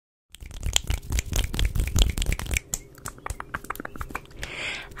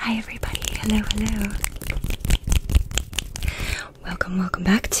Hi everybody, hello. Welcome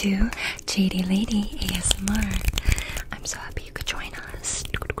back to JadyLady ASMR. I'm so happy you could join us.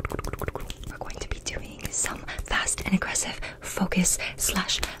 We're going to be doing some fast and aggressive focus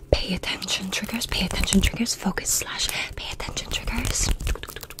slash pay attention triggers, focus slash pay attention triggers.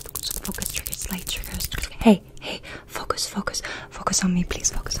 Focus triggers, light triggers. Hey, focus on me,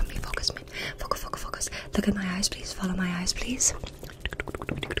 please. Focus on me, focus. Look at my eyes, please. Follow my eyes, please.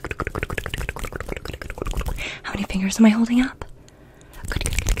 How many fingers am I holding up? Good.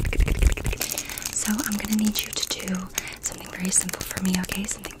 So I'm gonna need you to do something very simple for me, okay?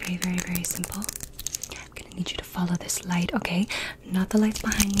 Something very simple. I'm gonna need you to follow this light, okay? Not the lights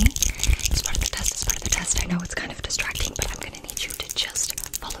behind me. It's part of the test. I know it's kind of distracting, but I'm gonna need you to just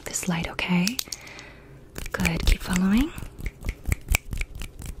follow this light, okay? Good, keep following.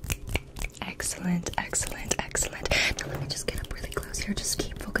 Excellent. Now let me just get up really close here. Just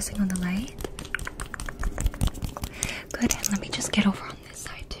keep focusing on the light. Good, and let me just get over on this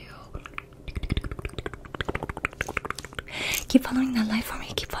side too. Keep following that light for me.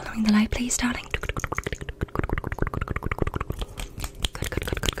 Keep following the light, please, darling. Good.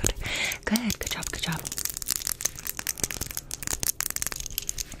 Good job.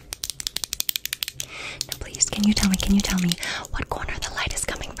 Now please, can you tell me what corner the light is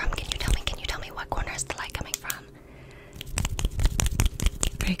coming from? Can you tell me what corner is the light coming from?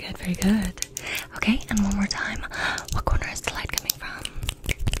 Very good. Okay, and one more time. What corner is the light coming from?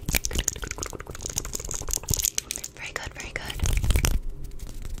 Very good.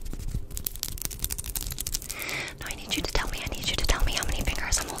 Now I need you to tell me how many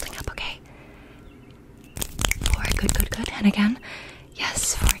fingers I'm holding up, okay? 4, good. And again.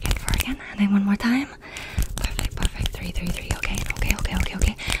 Yes, 4 again. And then one more time. Perfect. 3. Okay.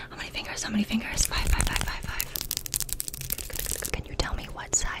 How many fingers? 5. Can you tell me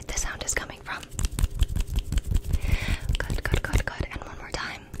what side the sound is coming from? Good. And one more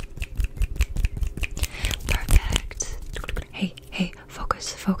time. Perfect. Hey,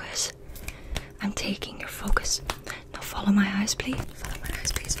 focus. I'm taking your focus. Now follow my eyes, please. Follow my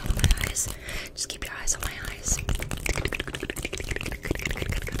eyes. Just keep your eyes on my eyes.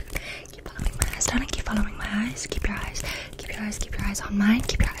 Keep following my eyes, darling. Keep following my eyes. Keep your eyes on mine.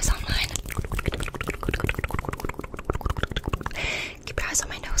 Keep your eyes on mine. Keep your eyes on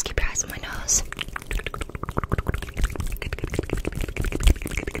my nose.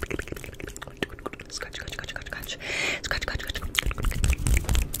 Scratch.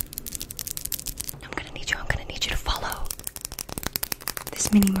 I'm gonna need you to follow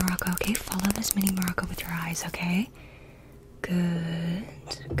this mini Morocco, okay? Follow this mini Morocco with your eyes, okay? Good.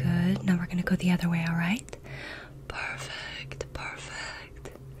 Now we're gonna go the other way, alright? Perfect.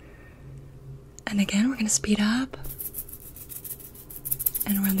 And again, we're gonna speed up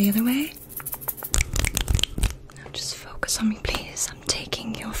and run the other way. Now just focus on me, please. I'm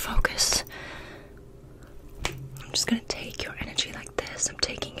taking your focus. I'm just gonna take your energy like this. I'm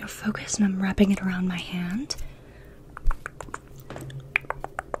taking your focus and I'm wrapping it around my hand.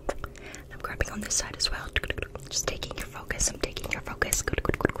 I'm grabbing on this side as well. Just taking your focus. I'm taking your focus.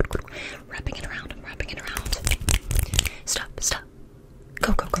 Wrapping it around. I'm wrapping it around. Stop. Go. Stop.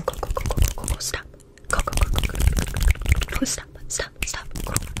 Go. Stop. Go. Stop.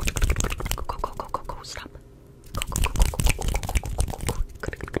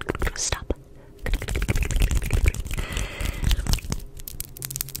 Stop.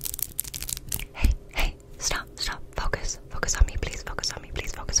 Hey, stop. Focus on me, please. Focus. Stop.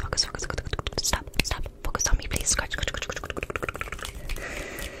 Focus on me, please. Scratch. Good.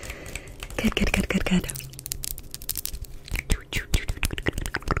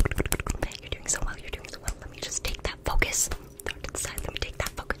 You're doing so well. Let me just take that focus. Throw it to the side. Let me take that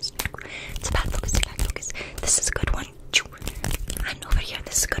focus. It's a bad focus. This is a good one. And over here,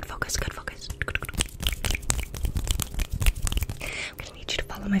 this is a good focus. I'm gonna need you to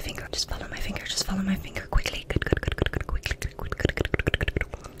follow my finger. Just follow my finger quickly. Good.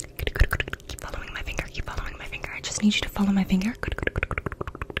 Keep following my finger. I just need you to follow my finger. Good.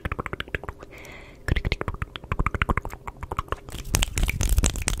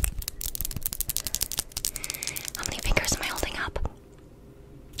 How many fingers am I holding up?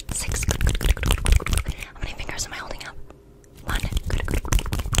 6. Good. How many fingers am I holding up? 1. Good.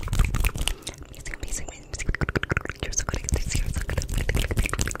 Amazing. You're so good at this.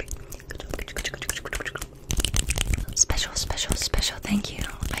 Special thank you.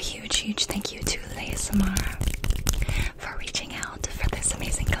 A huge thank you to leiSMR for reaching out for this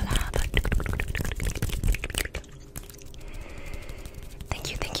amazing collab.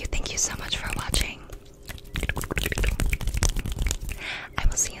 Thank you so much for watching. I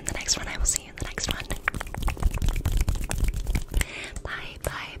will see you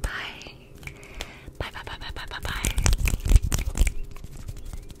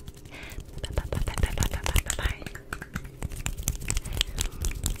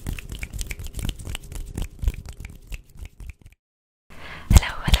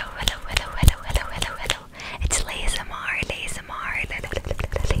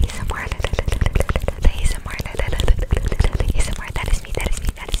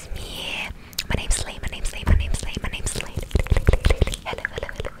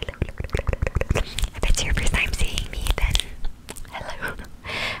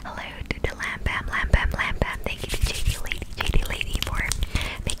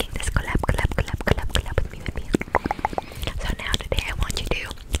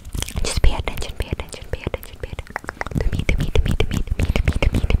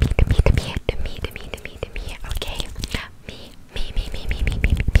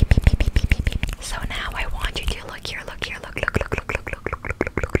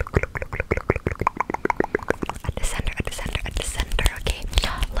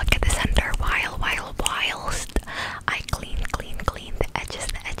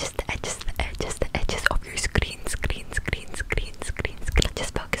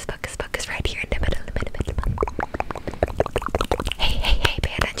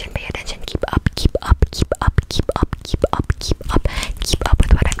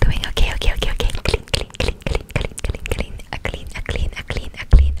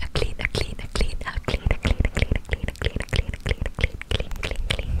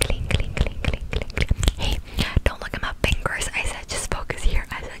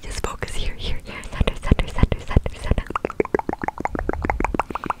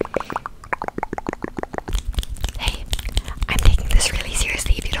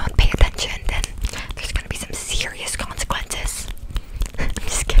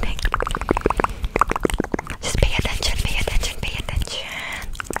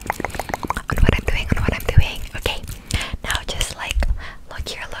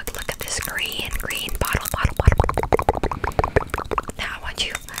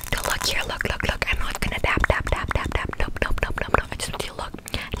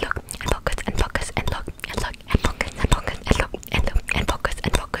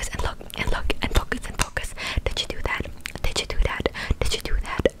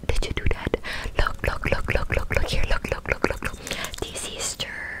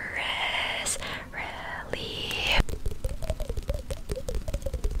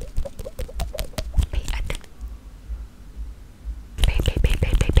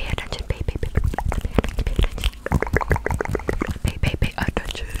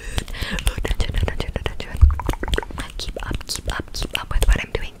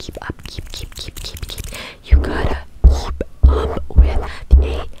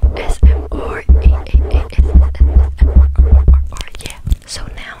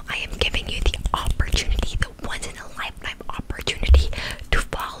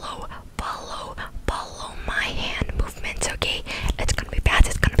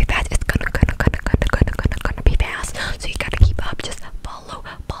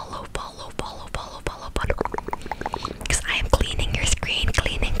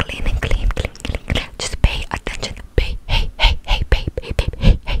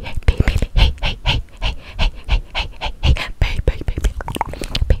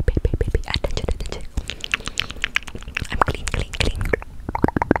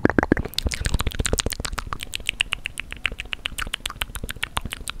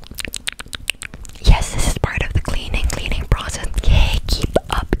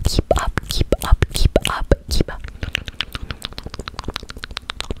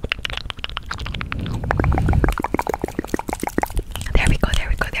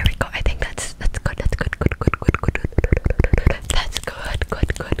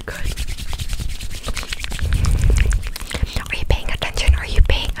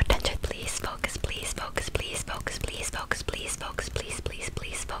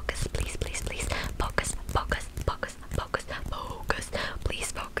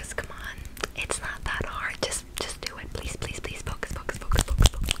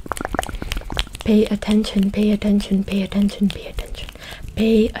Pay attention, pay attention, pay attention, pay attention.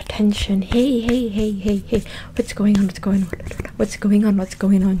 Pay attention. Hey, hey, hey, hey, hey. What's going on? What's going on? What's going on? What's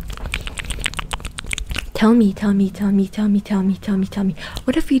going on? Tell me, tell me, tell me, tell me, tell me, tell me, tell me.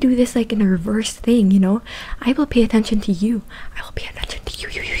 What if we do this like in a reverse thing, you know? I will pay attention to you. I will pay attention to you,